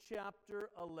chapter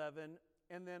 11,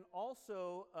 and then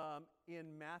also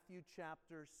in Matthew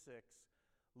chapter 6.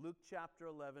 Luke chapter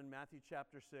 11, Matthew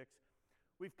chapter 6.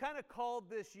 We've kind of called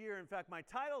this year, in fact, my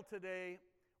title today,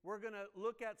 we're going to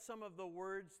look at some of the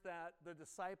words that the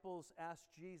disciples asked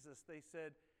Jesus. They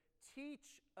said,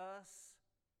 "Teach us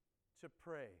to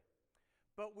pray."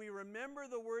 But we remember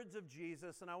the words of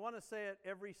Jesus, and I want to say it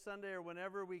every Sunday or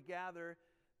whenever we gather,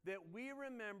 that we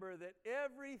remember that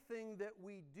everything that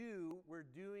we do, we're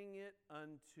doing it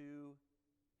unto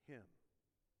Him.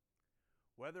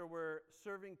 Whether we're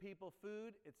serving people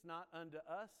food, it's not unto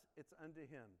us, it's unto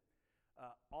Him.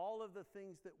 All of the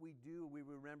things that we do, we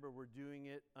remember we're doing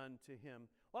it unto Him.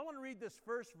 Well, I want to read this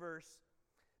first verse.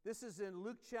 This is in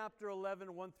Luke chapter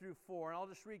 11, 1 through 4. And I'll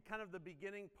just read kind of the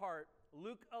beginning part.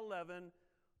 Luke 11,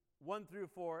 1 through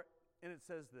 4. And it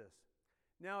says this.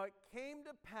 "Now it came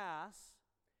to pass,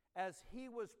 as he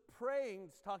was praying,"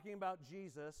 it's talking about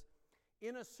Jesus,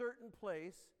 "in a certain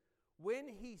place, when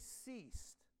he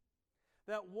ceased,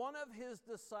 that one of his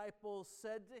disciples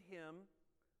said to him,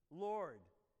 'Lord,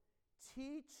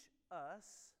 teach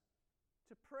us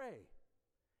to pray,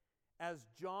 as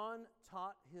John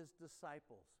taught his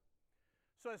disciples.'"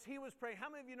 So as he was praying, how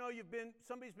many of you know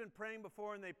somebody's been praying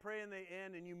before and they pray and they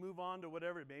end and you move on to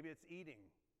whatever, maybe it's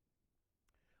eating.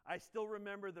 I still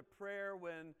remember the prayer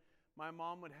when my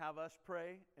mom would have us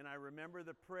pray, and I remember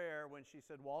the prayer when she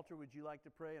said, "Walter, would you like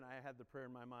to pray?" And I had the prayer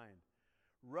in my mind.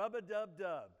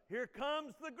 "Rub-a-dub-dub, here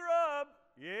comes the grub,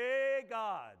 yay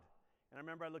God." And I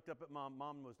remember I looked up at Mom.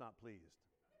 Mom was not pleased.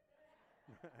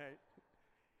 Right?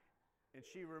 And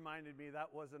she reminded me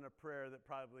that wasn't a prayer that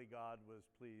probably God was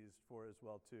pleased for as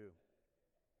well too.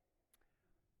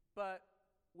 But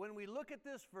when we look at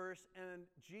this verse and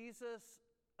Jesus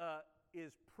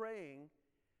is praying,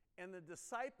 and the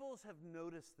disciples have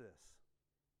noticed this,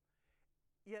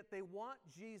 yet they want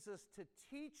Jesus to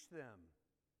teach them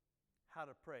how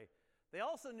to pray. They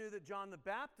also knew that John the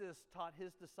Baptist taught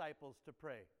his disciples to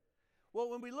pray. Well,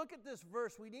 when we look at this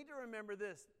verse, we need to remember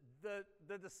this.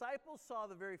 The disciples saw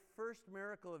the very first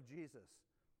miracle of Jesus,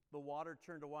 the water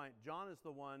turned to wine. John is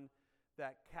the one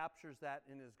that captures that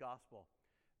in his gospel.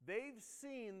 They've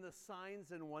seen the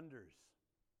signs and wonders.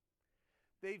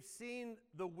 They've seen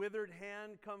the withered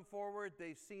hand come forward.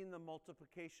 They've seen the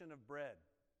multiplication of bread.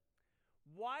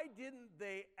 Why didn't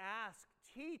they ask,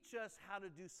 "Teach us how to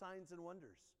do signs and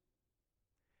wonders.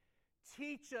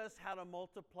 Teach us how to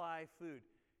multiply food.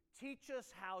 Teach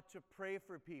us how to pray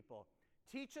for people.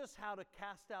 Teach us how to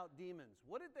cast out demons"?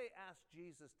 What did they ask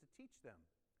Jesus to teach them?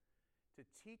 To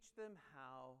teach them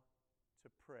how to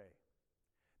pray.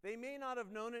 They may not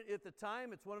have known it at the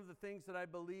time. It's one of the things that I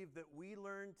believe that we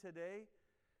learn today.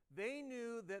 They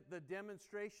knew that the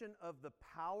demonstration of the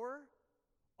power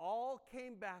all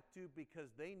came back to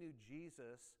because they knew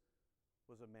Jesus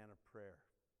was a man of prayer.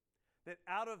 That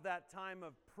out of that time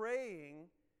of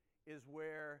praying is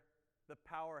where the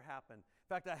power happened. In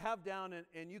fact, I have down,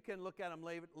 and you can look at them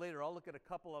later. I'll look at a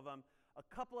couple of them, a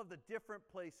couple of the different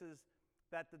places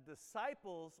that the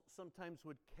disciples sometimes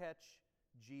would catch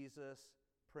Jesus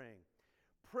praying.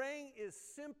 Praying is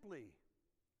simply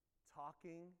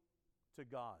talking to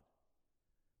God,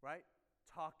 right?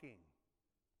 Talking,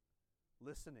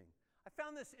 listening. I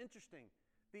found this interesting.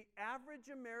 The average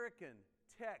American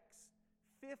texts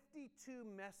 52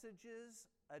 messages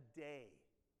a day.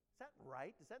 Is that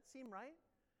right? Does that seem right?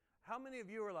 How many of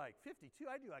you are like, 52?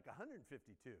 I do like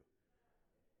 152.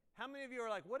 How many of you are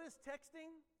like, what is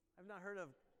texting? I've not heard of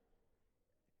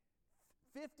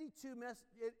 52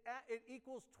 messages. It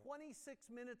equals 26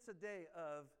 minutes a day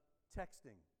of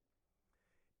texting.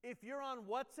 If you're on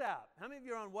WhatsApp, how many of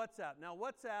you are on WhatsApp? Now,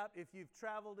 WhatsApp, if you've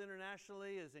traveled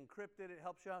internationally, is encrypted. It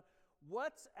helps you out.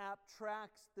 WhatsApp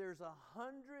tracks there's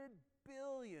 100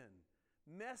 billion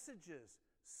messages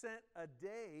sent a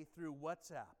day through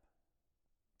WhatsApp.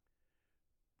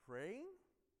 Praying?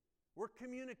 We're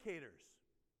communicators.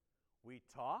 We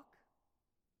talk,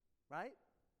 right?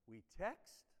 We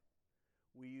text.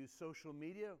 We use social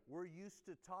media. We're used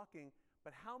to talking.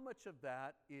 But how much of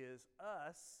that is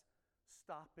us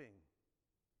stopping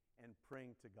and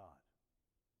praying to God?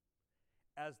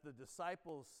 As the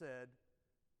disciples said,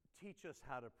 "Teach us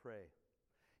how to pray."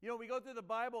 You know, we go through the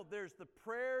Bible, there's the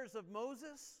prayers of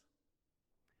Moses.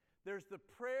 There's the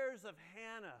prayers of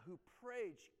Hannah, who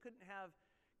prayed. She couldn't have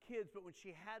kids, but when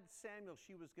she had Samuel,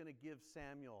 she was going to give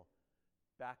Samuel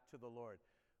back to the Lord.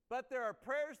 But there are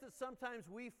prayers that sometimes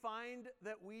we find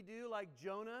that we do, like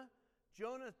Jonah.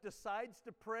 Jonah decides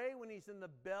to pray when he's in the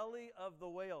belly of the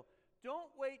whale.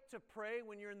 Don't wait to pray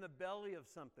when you're in the belly of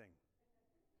something,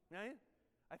 right?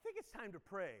 I think it's time to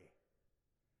pray.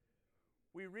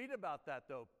 We read about that,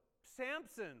 though.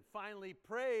 Samson finally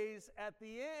prays at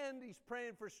the end. He's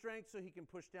praying for strength so he can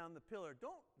push down the pillar.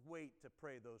 Don't wait to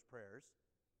pray those prayers.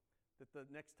 That the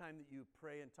next time that you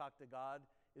pray and talk to God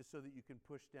is so that you can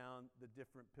push down the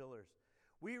different pillars.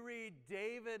 We read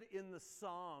David in the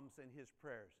Psalms and his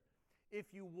prayers.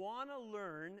 If you want to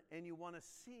learn and you want to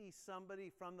see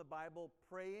somebody from the Bible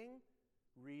praying,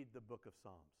 read the book of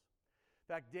Psalms.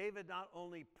 In fact, David not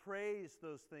only prays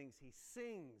those things, he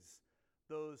sings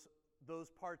those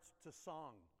parts to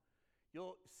song.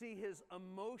 You'll see his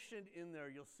emotion in there.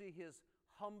 You'll see his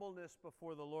humbleness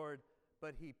before the Lord,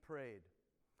 but he prayed.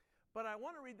 But I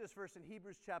want to read this verse in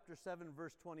Hebrews chapter 7,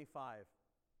 verse 25.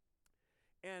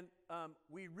 And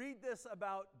we read this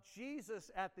about Jesus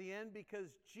at the end because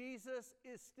Jesus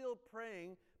is still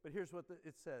praying, but here's what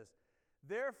it says.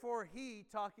 Therefore he,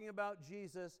 talking about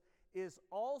Jesus, is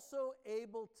also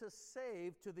able to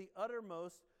save to the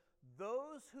uttermost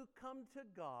those who come to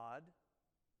God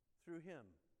through him.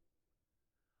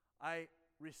 I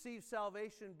receive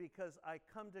salvation because I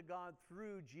come to God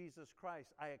through Jesus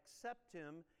Christ. I accept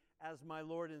him as my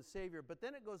Lord and Savior. But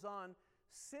then it goes on,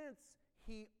 since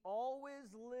he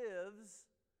always lives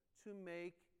to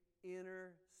make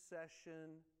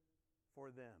intercession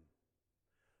for them.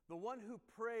 The one who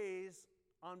prays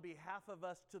on behalf of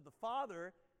us to the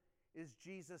Father is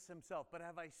Jesus himself. But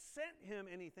have I sent him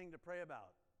anything to pray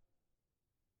about?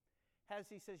 As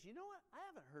he says, you know what? I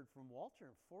haven't heard from Walter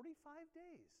in 45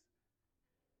 days.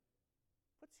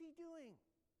 What's he doing?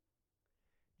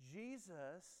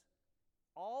 Jesus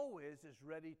always is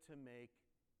ready to make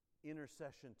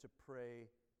intercession, to pray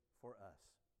for us.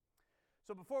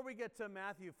 So before we get to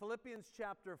Matthew, Philippians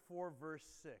chapter 4, verse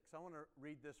 6. I want to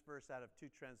read this verse out of two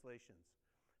translations.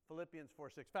 Philippians 4,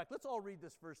 6. In fact, let's all read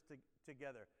this verse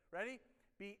together. Ready?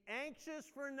 Be anxious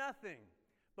for nothing,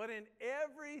 but in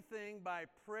everything by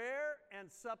prayer and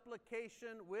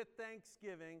supplication with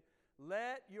thanksgiving,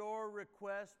 let your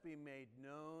requests be made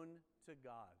known to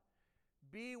God.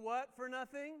 Be what for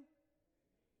nothing?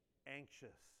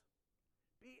 Anxious.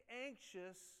 Be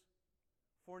anxious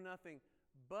for nothing,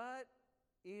 but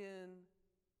in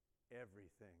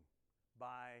everything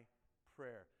by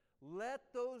prayer. Let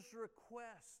those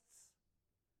requests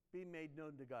be made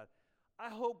known to God. I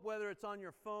hope whether it's on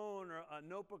your phone or a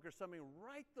notebook or something,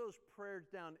 write those prayers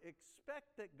down.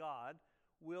 Expect that God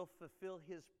will fulfill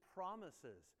his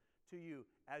promises to you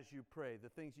as you pray, the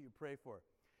things that you pray for.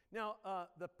 Now,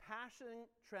 the Passion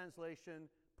Translation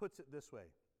puts it this way.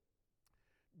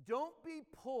 Don't be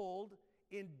pulled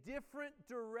in different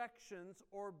directions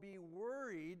or be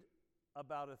worried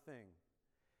about a thing.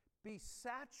 Be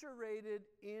saturated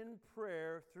in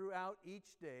prayer throughout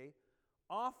each day,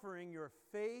 offering your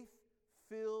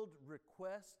faith-filled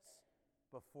requests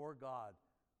before God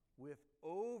with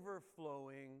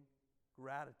overflowing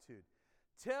gratitude.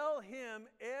 Tell him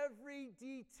every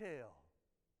detail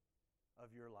of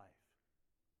your life.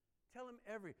 Tell him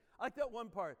every. I like that one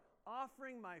part.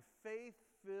 Offering my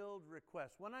faith-filled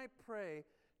request. When I pray,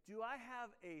 do I have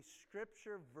a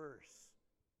scripture verse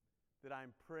that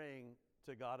I'm praying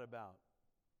to God about?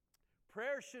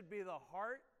 Prayer should be the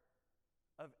heart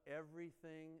of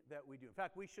everything that we do. In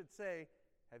fact, we should say,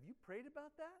 have you prayed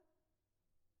about that?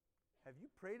 Have you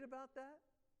prayed about that?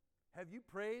 Have you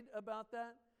prayed about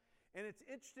that? And it's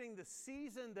interesting, the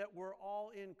season that we're all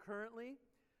in currently,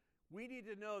 we need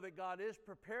to know that God is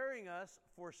preparing us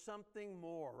for something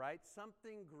more, right?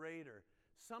 Something greater,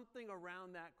 something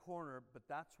around that corner, but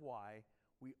that's why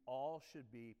we all should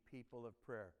be people of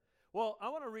prayer. Well, I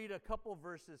want to read a couple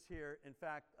verses here. In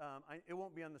fact, it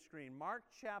won't be on the screen. Mark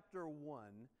chapter 1,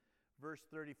 verse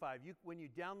 35. When you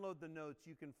download the notes,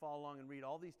 you can follow along and read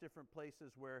all these different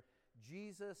places where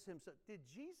Jesus himself, did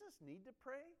Jesus need to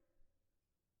pray?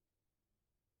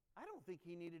 I don't think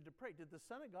he needed to pray. Did the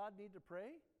Son of God need to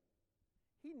pray?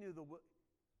 He knew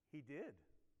he did.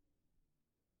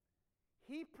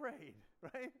 He prayed,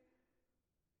 right?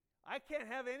 I can't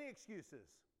have any excuses.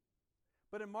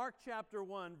 But in Mark chapter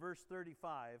 1, verse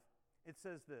 35, it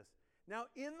says this. Now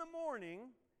in the morning,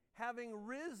 having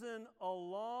risen a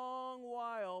long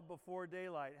while before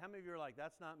daylight. How many of you are like,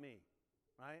 that's not me,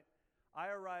 right? I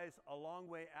arise a long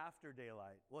way after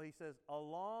daylight. Well, he says, a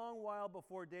long while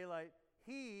before daylight,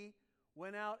 he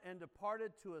went out and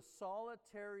departed to a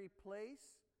solitary place,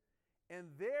 and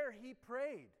there he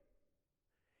prayed.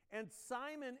 And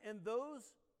Simon and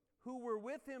those who were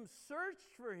with him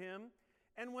searched for him,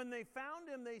 and when they found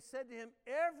him, they said to him,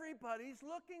 everybody's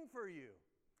looking for you.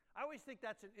 I always think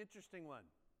that's an interesting one.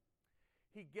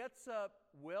 He gets up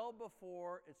well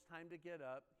before it's time to get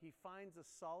up. He finds a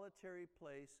solitary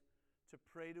place to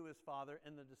pray to his Father,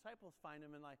 and the disciples find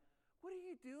him and like, what are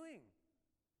you doing?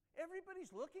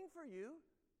 Everybody's looking for you,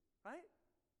 right?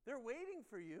 They're waiting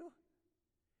for you.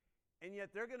 And yet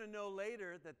they're going to know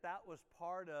later that that was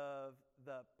part of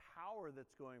the power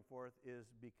that's going forth is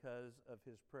because of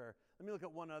his prayer. Let me look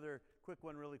at one other quick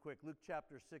one really quick. Luke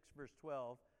chapter 6, verse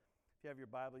 12. If you have your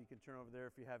Bible, you can turn over there.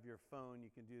 If you have your phone, you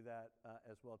can do that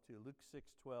as well too. Luke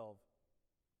 6:12.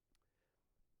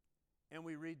 And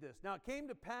we read this. Now it came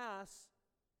to pass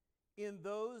in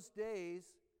those days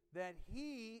that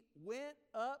he went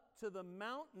up to the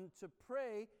mountain to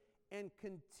pray and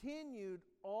continued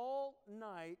all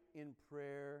night in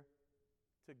prayer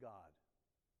to God.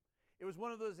 It was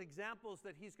one of those examples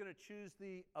that he's going to choose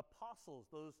the apostles,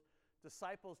 those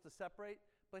disciples, to separate,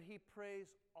 but he prays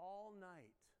all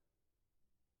night.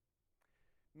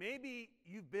 Maybe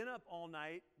you've been up all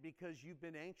night because you've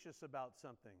been anxious about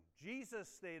something. Jesus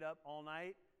stayed up all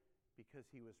night because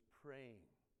he was praying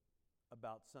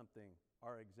about something,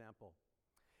 our example.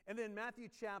 And then Matthew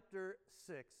chapter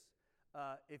 6,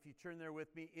 if you turn there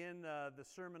with me, in the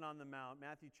Sermon on the Mount,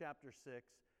 Matthew chapter 6,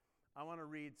 I want to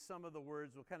read some of the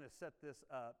words. We'll kind of set this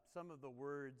up. Some of the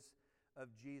words of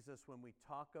Jesus when we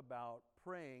talk about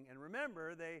praying. And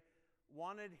remember, they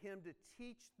wanted him to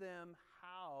teach them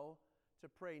how to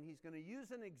pray. And he's going to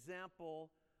use an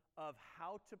example of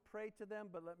how to pray to them.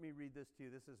 But let me read this to you.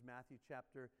 This is Matthew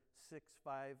chapter 6,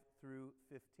 5 through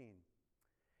 15.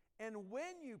 And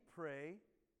when you pray,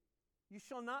 you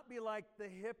shall not be like the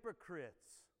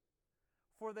hypocrites,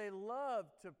 for they love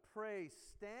to pray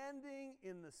standing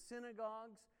in the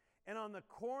synagogues and on the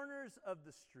corners of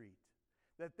the street,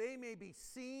 that they may be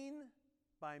seen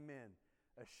by men.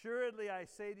 Assuredly, I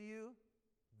say to you,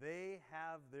 they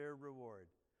have their reward.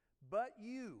 But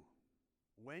you,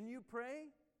 when you pray,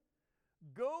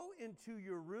 go into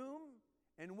your room,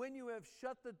 and when you have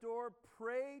shut the door,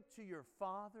 pray to your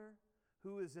Father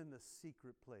who is in the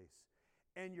secret place.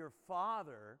 And your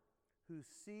Father, who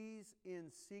sees in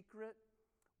secret,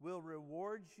 will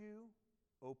reward you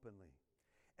openly.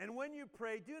 And when you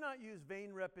pray, do not use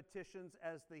vain repetitions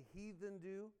as the heathen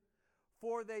do,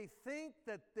 for they think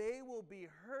that they will be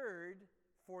heard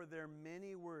for their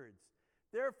many words.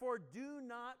 Therefore, do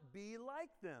not be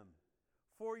like them,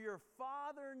 for your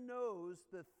Father knows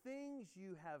the things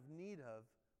you have need of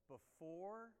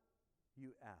before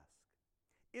you ask.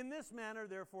 In this manner,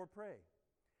 therefore, pray.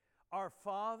 Our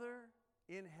Father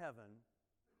in heaven,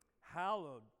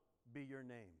 hallowed be your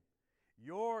name.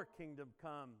 Your kingdom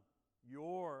come,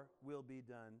 your will be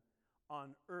done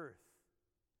on earth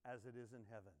as it is in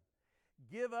heaven.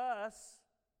 Give us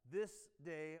this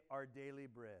day our daily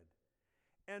bread,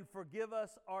 and forgive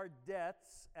us our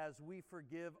debts as we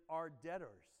forgive our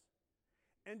debtors.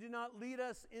 And do not lead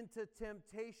us into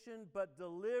temptation, but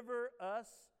deliver us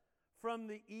from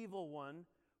the evil one.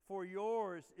 For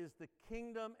yours is the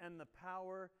kingdom and the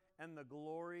power and the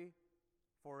glory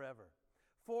forever.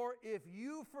 For if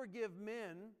you forgive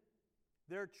men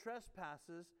their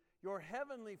trespasses, your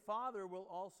heavenly Father will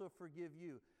also forgive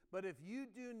you. But if you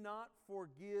do not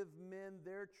forgive men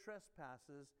their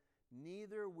trespasses,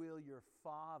 neither will your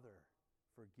Father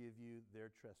forgive you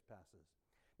their trespasses.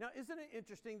 Now, isn't it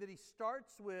interesting that he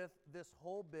starts with this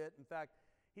whole bit? In fact,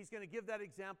 he's going to give that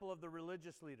example of the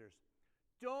religious leaders.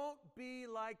 Don't be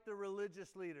like the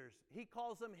religious leaders. He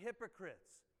calls them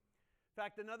hypocrites. In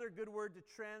fact, another good word to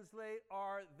translate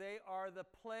they are the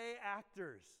play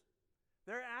actors.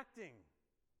 They're acting,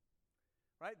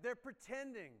 right? They're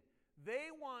pretending.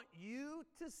 They want you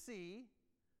to see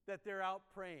that they're out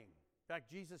praying. In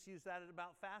fact, Jesus used that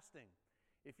about fasting.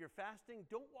 If you're fasting,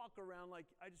 don't walk around like,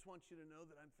 I just want you to know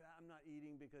that I'm not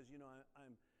eating because,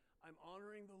 I'm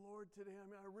honoring the Lord today.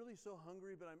 I'm really so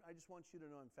hungry, but I just want you to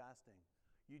know I'm fasting.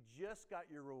 You just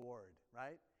got your reward,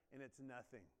 right? And it's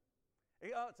nothing.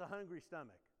 Oh, it's a hungry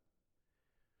stomach.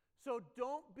 So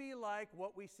don't be like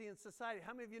what we see in society.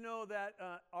 How many of you know that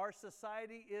our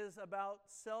society is about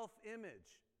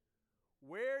self-image?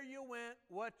 Where you went,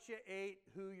 what you ate,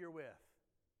 who you're with,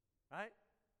 right?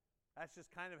 That's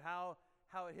just kind of how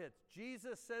it hits.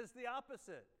 Jesus says the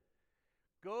opposite.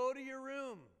 Go to your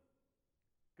room.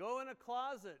 Go in a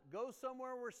closet. Go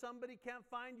somewhere where somebody can't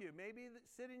find you. Maybe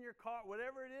sit in your car,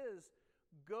 whatever it is.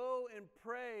 Go and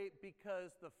pray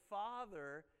because the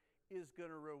Father is going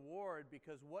to reward,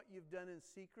 because what you've done in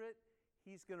secret,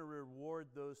 he's going to reward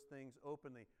those things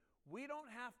openly. We don't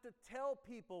have to tell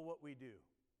people what we do.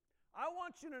 I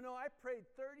want you to know I prayed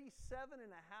 37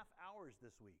 and a half hours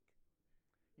this week.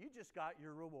 You just got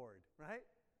your reward, right?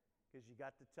 Because you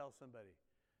got to tell somebody.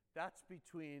 That's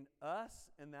between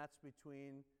us and that's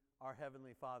between our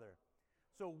Heavenly Father.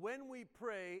 So when we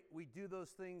pray, we do those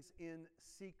things in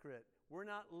secret. We're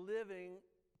not living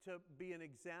to be an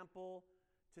example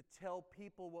to tell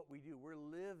people what we do. We're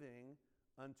living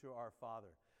unto our Father.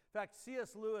 In fact,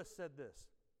 C.S. Lewis said this: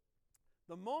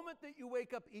 the moment that you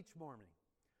wake up each morning,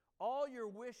 all your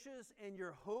wishes and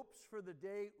your hopes for the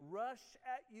day rush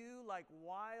at you like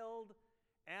wild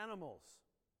animals.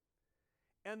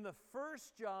 And the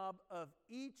first job of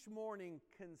each morning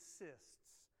consists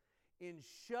in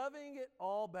shoving it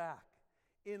all back,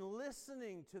 in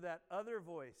listening to that other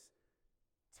voice,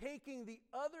 taking the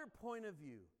other point of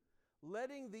view,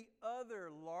 letting the other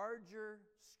larger,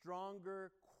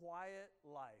 stronger, quiet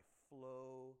life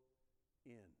flow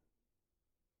in.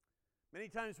 Many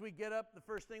times we get up, the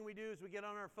first thing we do is we get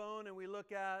on our phone and we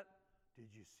look at, did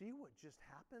you see what just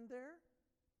happened there?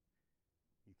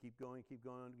 You keep going, keep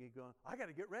going, keep going. I got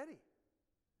to get ready.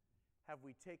 Have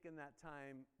we taken that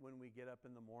time when we get up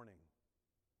in the morning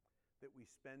that we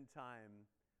spend time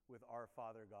with our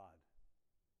Father God?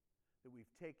 That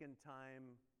we've taken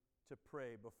time to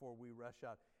pray before we rush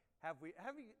out?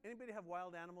 Anybody have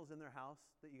wild animals in their house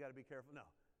that you got to be careful? No.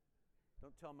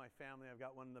 Don't tell my family I've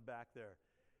got one in the back there.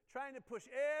 Trying to push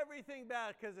everything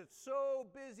back because it's so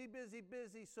busy, busy,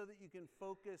 busy, so that you can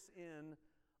focus in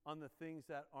on the things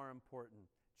that are important.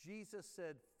 Jesus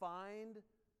said, find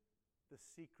the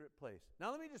secret place.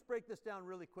 Now let me just break this down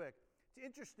really quick. It's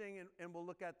interesting, and we'll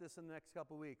look at this in the next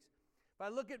couple weeks. If I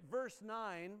look at verse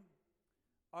 9,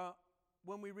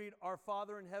 when we read Our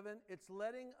Father in Heaven, it's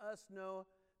letting us know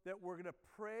that we're going to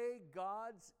pray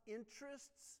God's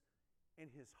interests in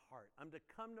His heart. I'm to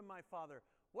come to my Father.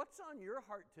 What's on your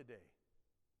heart today?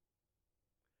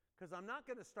 Because I'm not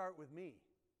going to start with me.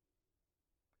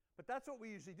 But that's what we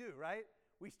usually do, right?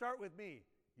 We start with me.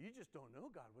 You just don't know,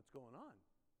 God, what's going on.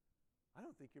 I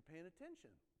don't think you're paying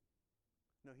attention.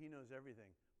 No, He knows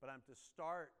everything. But I'm to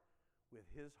start with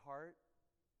His heart,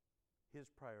 His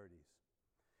priorities.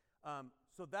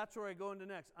 So that's where I go into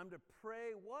next. I'm to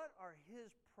pray, what are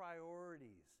His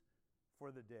priorities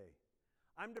for the day?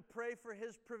 I'm to pray for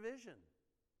His provision.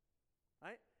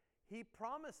 Right? He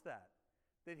promised that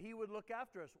He would look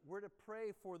after us. We're to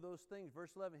pray for those things.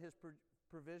 Verse 11, His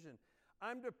provision.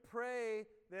 I'm to pray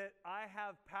that I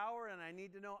have power, and I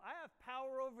need to know I have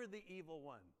power over the evil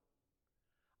one.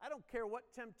 I don't care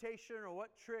what temptation or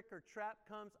what trick or trap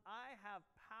comes. I have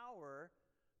power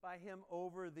by Him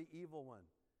over the evil one.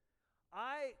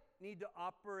 I need to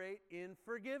operate in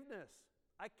forgiveness.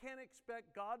 I can't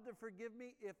expect God to forgive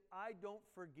me if I don't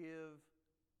forgive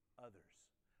others.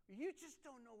 You just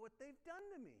don't know what they've done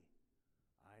to me.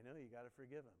 I know, you got to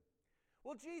forgive them.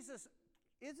 Well, Jesus,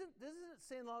 isn't it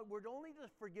saying we're only to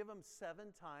forgive them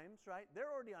 7 times, right?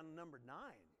 They're already on number 9.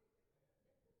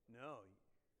 No,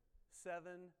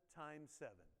 7 times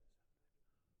 7.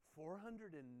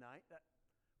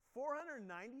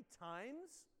 490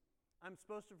 times I'm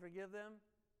supposed to forgive them?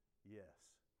 Yes.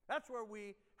 That's where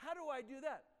how do I do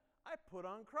that? I put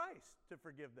on Christ to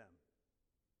forgive them.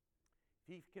 If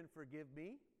He can forgive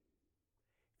me,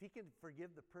 if He can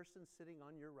forgive the person sitting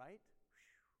on your right,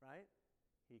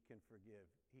 He can forgive.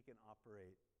 He can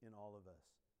operate in all of us.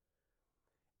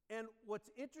 And what's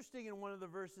interesting in one of the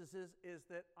verses is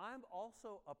that I'm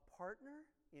also a partner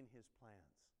in His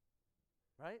plans.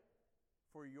 Right?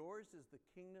 For yours is the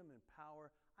kingdom and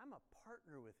power. I'm a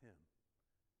partner with Him.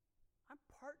 I'm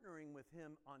partnering with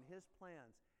Him on His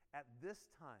plans at this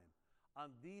time,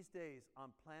 on these days,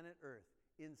 on planet Earth,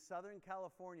 in Southern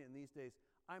California in these days.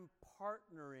 I'm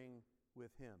partnering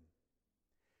with Him.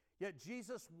 Yet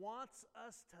Jesus wants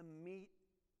us to meet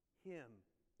Him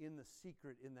in the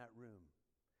secret in that room.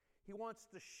 He wants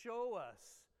to show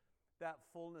us that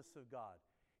fullness of God.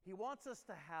 He wants us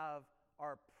to have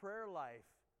our prayer life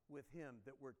with Him,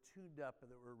 that we're tuned up and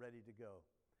that we're ready to go.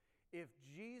 If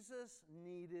Jesus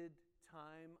needed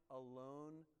time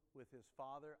alone with His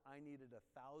Father, I needed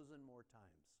 1,000 more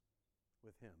times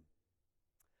with Him.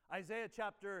 Isaiah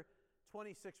chapter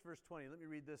 26, verse 20. Let me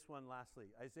read this one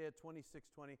lastly. Isaiah 26,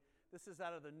 20. This is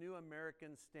out of the New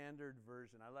American Standard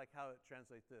Version. I like how it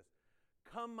translates this.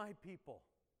 Come, my people,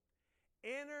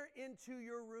 enter into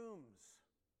your rooms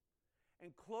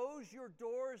and close your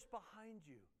doors behind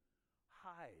you.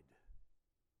 Hide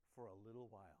for a little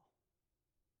while.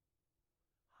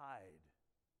 Hide.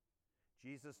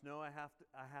 Jesus knows I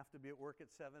have to be at work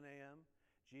at 7 a.m.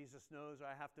 Jesus knows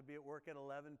I have to be at work at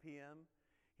 11 p.m.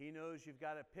 He knows you've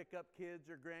got to pick up kids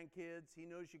or grandkids. He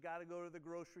knows you got to go to the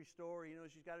grocery store. He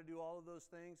knows you've got to do all of those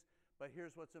things. But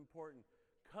here's what's important.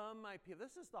 Come, my people.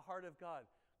 This is the heart of God.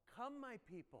 Come, my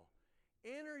people.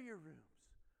 Enter your rooms.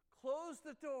 Close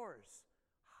the doors.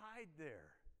 Hide there.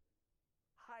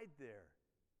 Hide there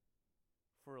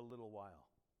for a little while.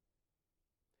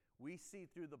 We see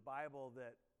through the Bible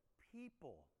that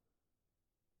people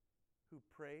who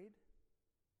prayed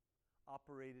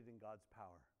operated in God's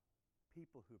power.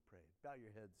 People who prayed. Bow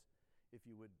your heads, if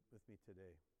you would, with me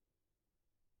today.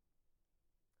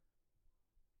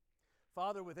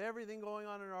 Father, with everything going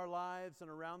on in our lives and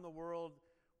around the world,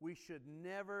 we should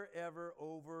never, ever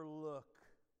overlook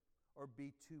or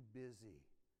be too busy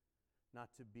not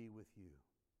to be with you.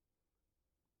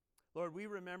 Lord, we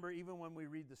remember even when we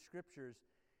read the scriptures,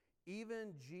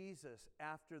 even Jesus,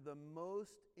 after the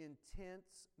most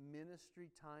intense ministry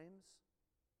times,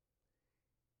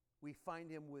 we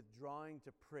find him withdrawing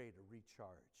to pray to recharge.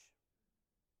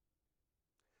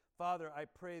 Father, I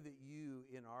pray that you,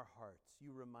 in our hearts,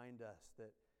 you remind us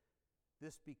that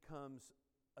this becomes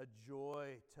a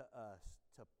joy to us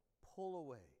to pull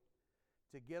away,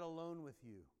 to get alone with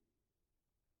you.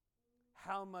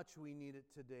 How much we need it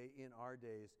today in our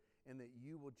days, and that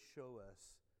you would show us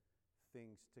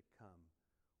things to come.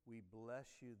 We bless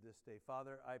you this day.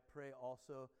 Father, I pray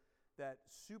also that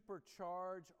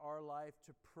supercharge our life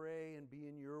to pray and be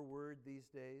in your word these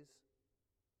days.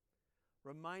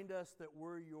 Remind us that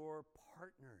we're your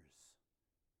partners.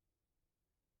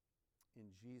 In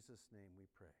Jesus' name we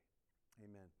pray.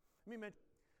 Amen. Let me mention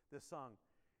this song.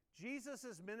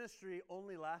 Jesus' ministry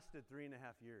only lasted 3.5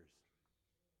 years.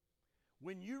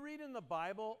 When you read in the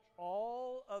Bible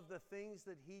all of the things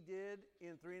that he did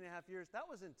in 3.5 years, that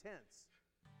was intense.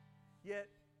 Yet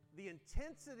the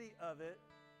intensity of it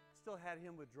still had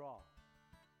him withdraw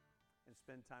and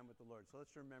spend time with the Lord. So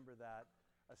let's remember that,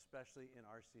 especially in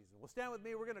our season. Well, stand with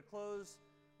me. We're going to close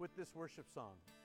with this worship song.